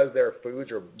 but because their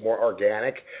foods are more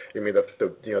organic, I mean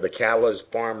the cattle is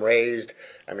farm raised.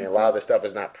 I mean a lot of the stuff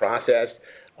is not processed.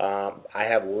 I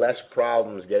have less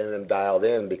problems getting them dialed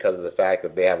in because of the fact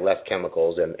that they have less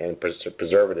chemicals and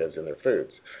preservatives in their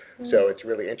foods. So it's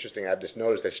really interesting. I've just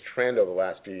noticed this trend over the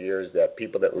last few years that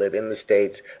people that live in the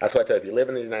States, that's why I tell you, if you live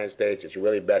in the United States, it's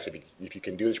really best if you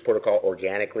can do this protocol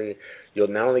organically, you'll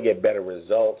not only get better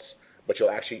results, but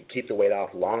you'll actually keep the weight off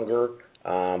longer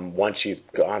once you've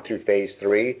gone through phase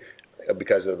 3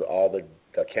 because of all the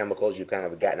chemicals you've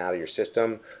kind of gotten out of your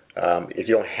system. If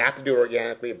you don't have to do it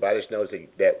organically, but I just noticed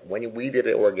that when we did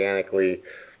it organically,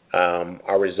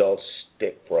 our results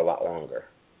stick for a lot longer.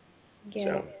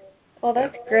 Yeah. Well,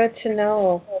 that's good to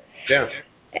know. Yeah.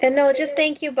 And no, just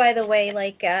thank you, by the way.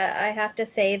 I have to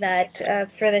say that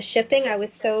for the shipping, I was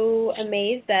so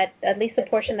amazed that at least the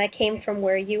portion that came from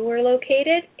where you were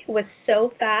located was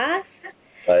so fast.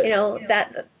 Right.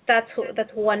 That's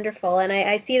wonderful. And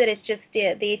I see that it's just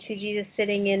the HCG is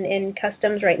sitting in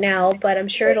customs right now, but I'm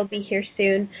sure it'll be here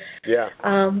soon. Yeah.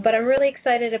 But I'm really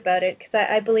excited about it because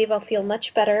I believe I'll feel much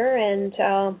better, and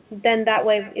then that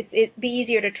way it'd be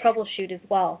easier to troubleshoot as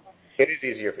well. It is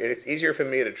easier. It's easier for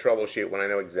me to troubleshoot when I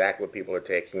know exactly what people are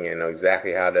taking and know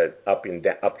exactly how to up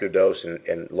your dose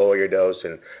and lower your dose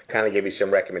and kind of give you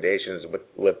some recommendations.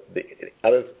 With the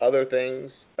other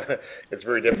things, it's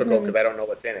very difficult because I don't know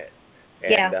what's in it.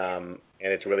 And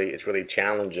and it's really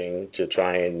challenging to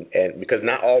try and because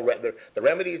not all the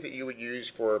remedies that you would use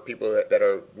for people that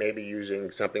are maybe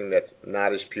using something that's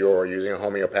not as pure or using a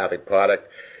homeopathic product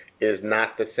is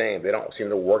not the same. They don't seem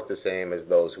to work the same as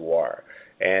those who are,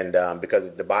 and because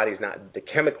the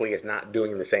chemically is not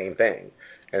doing the same thing,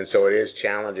 and so it is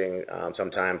challenging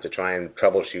sometimes to try and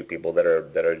troubleshoot people that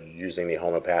are using the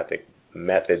homeopathic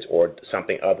methods or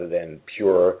something other than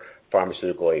pure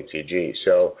pharmaceutical HCG.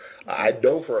 So I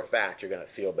know for a fact you're going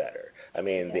to feel better. I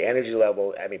mean, the energy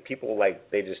level. I mean, people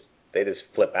they just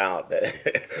flip out that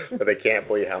but they can't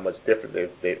believe how much different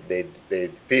they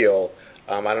feel.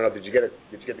 I don't know. Did you get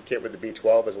the kit with the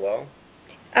B12 as well?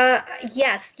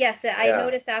 Yes. I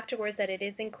noticed afterwards that it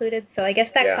is included, so I guess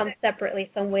that comes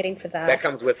separately. So I'm waiting for that. That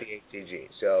comes with the HCG.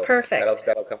 So perfect.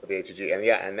 That'll come with the HCG,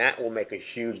 and that will make a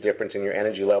huge difference in your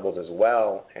energy levels as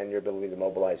well, and your ability to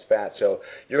mobilize fat. So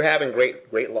you're having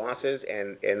great losses,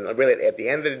 and really at the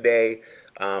end of the day,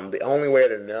 the only way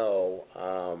to know,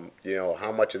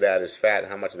 how much of that is fat and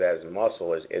how much of that is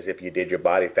muscle is if you did your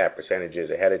body fat percentages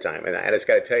ahead of time. And I just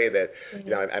got to tell you that,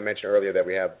 I mentioned earlier that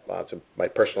we have my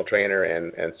personal trainer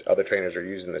and other trainers are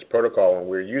using this protocol, and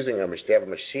we're using them. They have a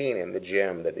machine in the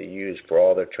gym that they use for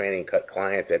all their training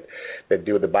clients that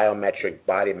do the biometric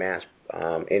body mass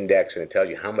index, and it tells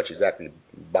you how much exactly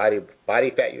body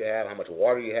fat you have, how much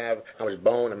water you have, how much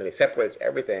bone. I mean, it separates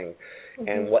everything.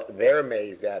 And what they're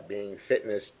amazed at, being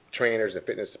fitness trainers and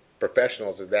fitness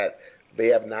professionals, is that they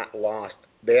have not lost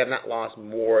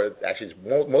more. Actually,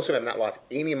 most of them have not lost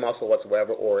any muscle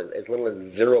whatsoever, or as little as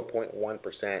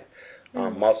 0.1%.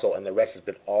 Muscle, and the rest has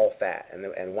been all fat.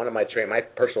 And one of my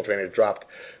personal trainers dropped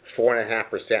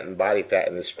 4.5% in body fat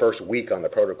in his first week on the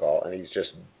protocol, and he's just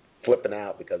flipping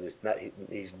out because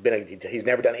he's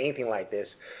never done anything like this.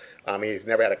 He's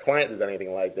never had a client who's done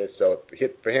anything like this, so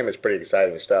for him it's pretty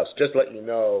exciting stuff. So just to let you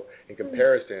know, in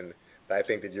comparison, I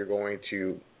think that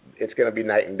it's going to be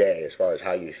night and day as far as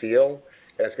how you feel,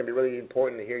 and it's going to be really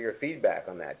important to hear your feedback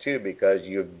on that too, because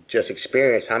you've just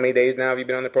experienced, how many days now have you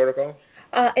been on the protocol?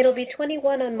 It'll be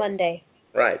 21 on Monday.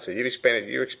 Right, so you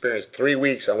experienced 3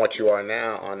 weeks on what you are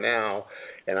now,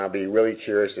 and I'll be really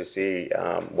curious to see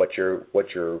what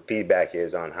your feedback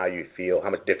is on how you feel,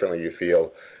 how much differently you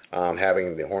feel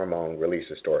having the hormone release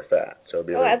to store fat. So it'll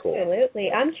be really cool.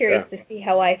 Absolutely. I'm curious to see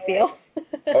how I feel.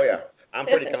 Oh yeah, I'm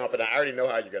pretty confident. I already know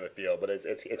how you're going to feel, but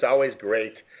it's always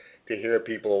great to hear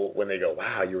people when they go,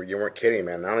 "Wow, you weren't kidding,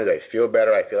 man. Not only do I feel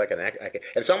better, I feel like and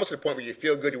it's almost to the point where you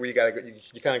feel good, where you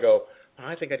kind of go,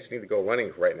 I think I just need to go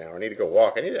running right now. I need to go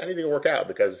walk. I need to go work out,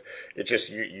 because it's just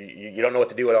you don't know what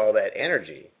to do with all that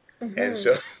energy. And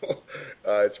so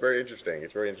it's very interesting.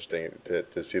 It's very interesting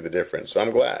to see the difference. So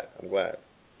I'm glad.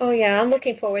 Oh yeah, I'm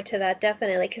looking forward to that,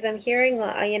 definitely, because I'm hearing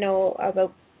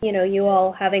about you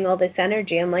all having all this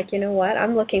energy. I'm like, you know what?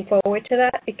 I'm looking forward to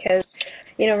that, because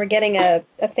we're getting a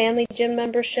family gym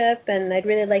membership, and I'd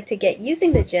really like to get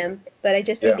using the gym, but I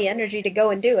just need the energy to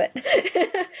go and do it.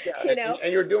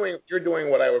 And you're doing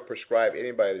what I would prescribe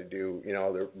anybody to do,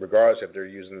 regardless if they're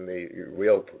using the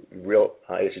real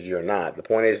HCG or not. The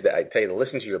point is that I tell you to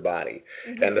listen to your body,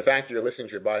 and the fact that you're listening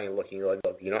to your body and looking, you're like,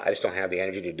 I just don't have the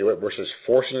energy to do it, versus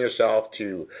forcing yourself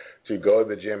to go to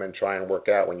the gym and try and work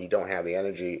out when you don't have the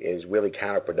energy is really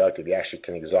counterproductive. You actually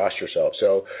can exhaust yourself.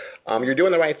 So you're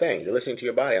doing the right thing. You're listening to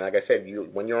your body, and like I said,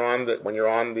 when you're on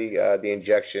the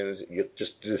injections, you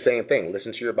just do the same thing.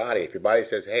 Listen to your body. If your body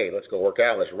says, "Hey, let's go work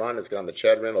out, let's run, let's get on the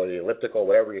treadmill or the elliptical,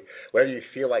 whatever you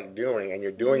feel like doing," and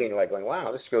you're doing it, and you're like going,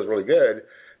 "Wow, this feels really good,"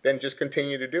 then just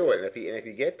continue to do it. And if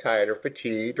you get tired or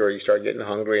fatigued, or you start getting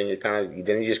hungry, and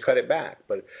then you just cut it back.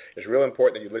 But it's real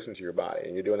important that you listen to your body,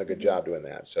 and you're doing a good job doing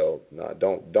that. So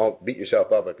don't beat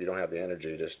yourself up if you don't have the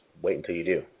energy. Just wait until you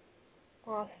do.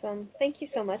 Awesome. Thank you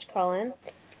so much, Colin.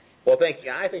 Well, thank you.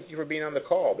 I thank you for being on the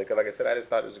call, because, like I said, I just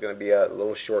thought it was going to be a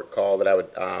little short call that I would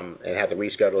and have to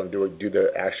reschedule and do the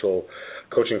actual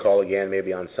coaching call again,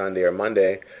 maybe on Sunday or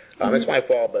Monday. It's my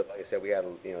fault, but like I said, we had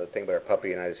the thing about our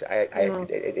puppy, and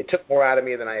it took more out of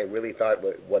me than I really thought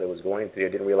what it was going to. I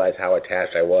didn't realize how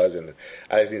attached I was, and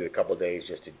I just needed a couple of days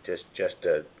just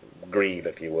to grieve,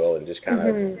 if you will, and just kind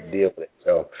of deal with it.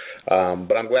 So,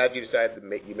 but I'm glad you decided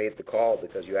you made the call,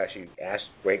 because you actually asked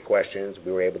great questions.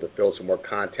 We were able to fill some more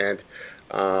content,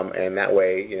 and that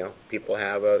way, people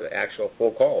have an actual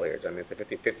full call here. I mean,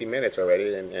 it's 50 minutes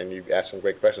already, and you've asked some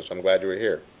great questions. So I'm glad you were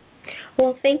here.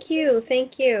 Well, thank you.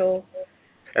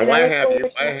 And why I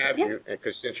have you,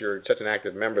 because since you're such an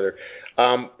active member,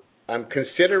 I'm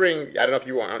considering. I don't know if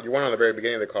you weren't on the very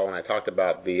beginning of the call when I talked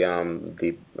about the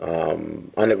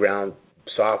underground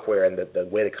software and the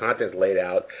way the content's laid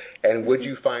out. And would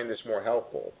you find this more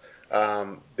helpful?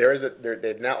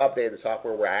 They've now updated the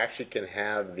software where I actually can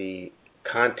have the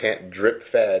content drip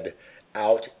fed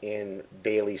out in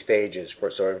daily stages.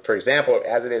 For example,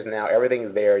 as it is now,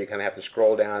 everything's there. You kind of have to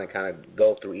scroll down and kind of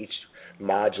go through each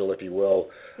module, if you will,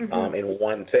 in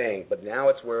one thing. But now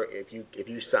it's where if you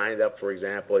signed up, for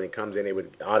example, and it comes in, it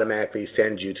would automatically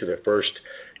send you to the first,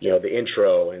 the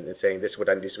intro and saying this is what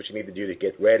you need to do to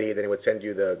get ready. Then it would send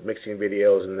you the mixing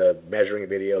videos and the measuring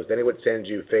videos. Then it would send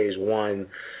you phase 1,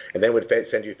 and then it would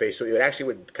send you phase 2. It actually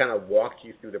would kind of walk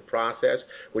you through the process.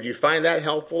 Would you find that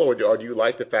helpful, or do you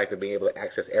like the fact of being able to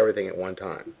access everything at one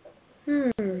time?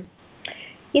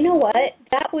 You know what?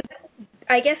 That would,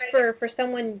 I guess for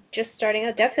someone just starting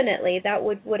out, definitely that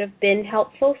would have been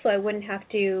helpful, so I wouldn't have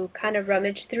to kind of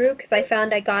rummage through, because I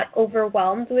found I got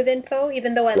overwhelmed with info,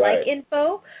 even though I like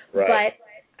info. Right.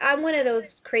 But I'm one of those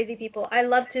crazy people. I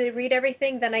love to read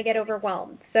everything, then I get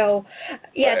overwhelmed. So,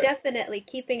 yeah, definitely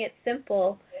keeping it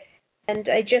simple, and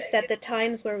just at the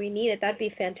times where we need it, that'd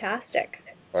be fantastic.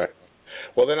 Right.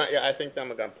 Well, then I think I'm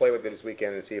going to play with it this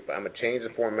weekend and see if I'm going to change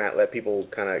the format, let people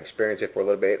kind of experience it for a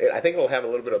little bit. I think it'll have a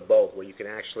little bit of both, where you can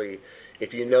actually,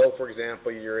 if you know, for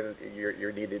example, you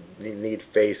need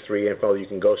phase 3 info, you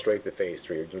can go straight to phase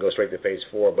 3, or you can go straight to phase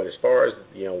 4. But as far as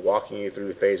walking you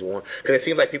through phase 1, because it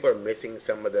seems like people are missing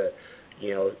some of the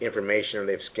information, and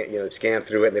they've scanned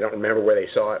through it and they don't remember where they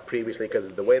saw it previously, because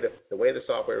the way the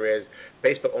software is,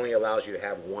 Facebook only allows you to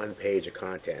have one page of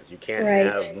content. You can't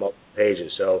have multiple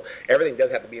pages. So everything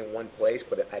does have to be in one place,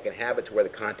 but I can have it to where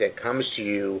the content comes to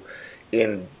you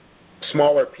in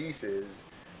smaller pieces,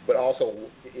 but also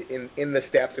in the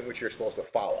steps in which you're supposed to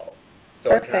follow. So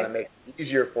it kind of makes it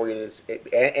easier for you,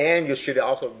 and you should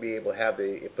also be able to have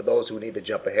for those who need to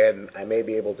jump ahead, and I may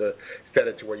be able to set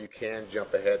it to where you can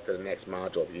jump ahead to the next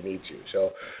module if you need to. So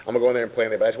I'm going to go in there and play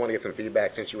with it, but I just want to get some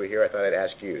feedback. Since you were here, I thought I'd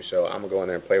ask you. So I'm going to go in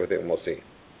there and play with it, and we'll see.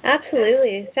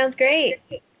 Absolutely. Sounds great.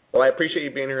 Well, I appreciate you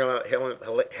being here,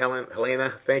 Helena.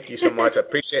 Thank you so much. I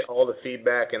appreciate all the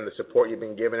feedback and the support you've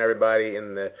been giving everybody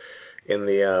in the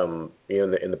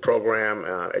program.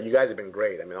 You guys have been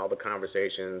great. I mean, all the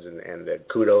conversations and the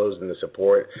kudos and the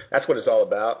support. That's what it's all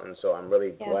about. And so I'm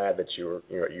really glad that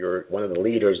you're one of the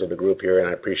leaders of the group here, and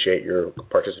I appreciate your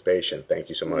participation. Thank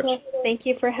you so much. Well, thank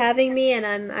you for having me,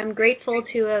 and I'm grateful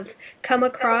to have come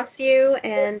across you.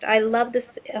 And I love this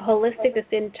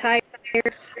entire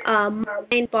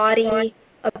mind-body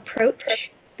approach,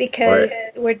 because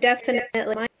we're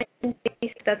definitely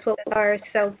mind-based. That's what we are.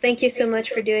 So thank you so much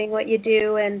for doing what you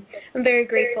do, and I'm very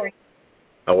grateful.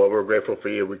 Oh, well, we're grateful for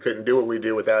you. We couldn't do what we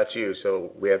do without you.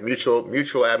 So we have mutual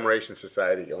admiration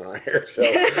society going on here. So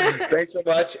thanks so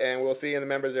much, and we'll see you in the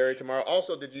members area tomorrow.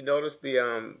 Also, did you notice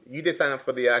you did sign up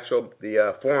for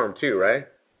the forum too, right?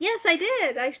 Yes, I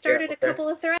did. I started a couple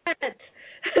of threads.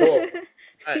 Cool.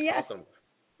 Right, awesome.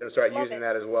 I'm going to start using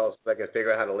that as well, so I can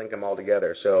figure out how to link them all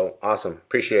together. So awesome.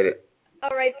 Appreciate it.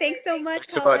 All right. Thanks so much,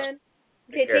 Colin.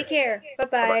 Okay, take care.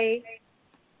 Bye-bye. Bye-bye.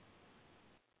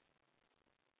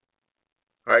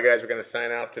 All right, guys, we're going to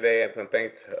sign out today. And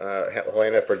thanks,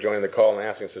 Helena, for joining the call and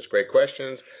asking such great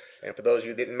questions. And for those of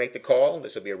you who didn't make the call,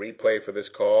 this will be a replay for this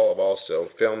call. I've also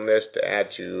filmed this to add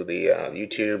to the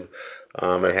YouTube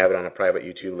and have it on a private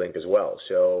YouTube link as well.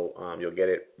 So you'll get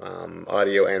it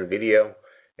audio and video.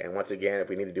 And once again, if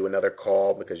we need to do another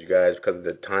call because of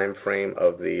the time frame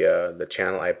of the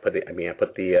channel, I put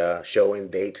the show in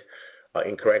date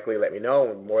incorrectly, let me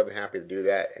know. I'm more than happy to do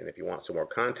that. And if you want some more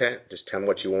content, just tell me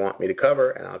what you want me to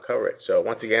cover, and I'll cover it. So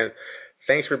once again,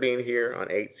 thanks for being here on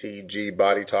HCG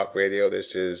Body Talk Radio. This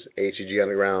is HCG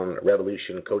Underground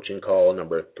Revolution Coaching Call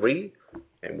number 3,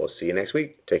 and we'll see you next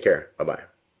week. Take care. Bye-bye.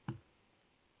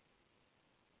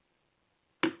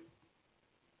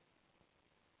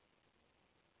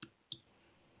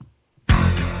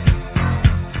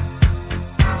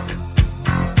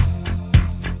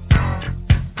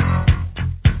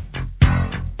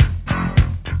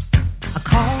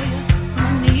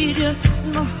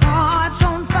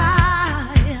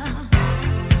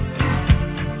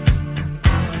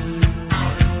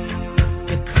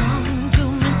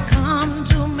 Come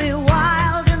to me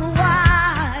wild and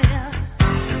wild.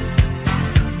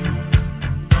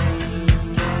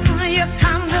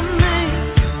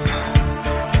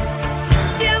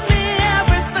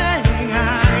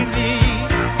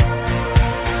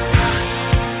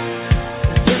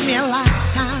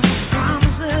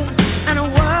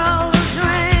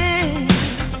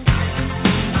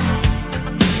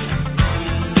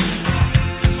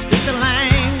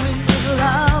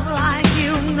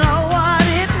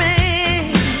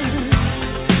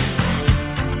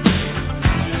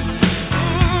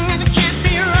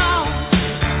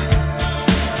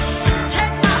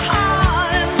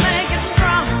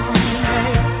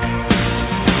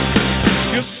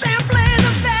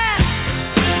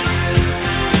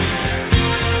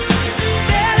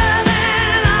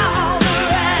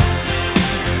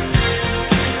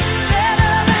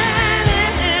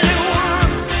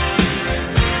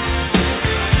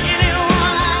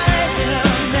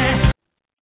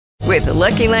 With the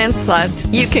Lucky Land Slots,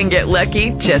 you can get lucky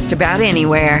just about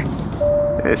anywhere.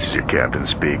 This is your captain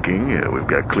speaking. We've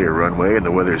got clear runway and the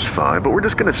weather's fine, but we're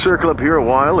just going to circle up here a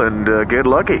while and get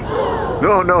lucky.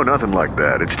 No, nothing like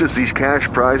that. It's just these cash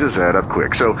prizes add up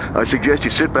quick. So I suggest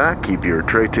you sit back, keep your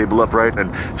tray table upright,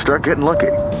 and start getting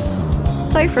lucky.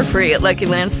 Play for free at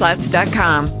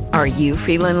LuckyLandSlots.com. Are you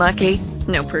feeling lucky?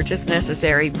 No purchase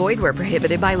necessary. Void where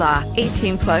prohibited by law.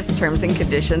 18+ terms and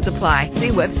conditions apply. See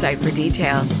website for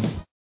details.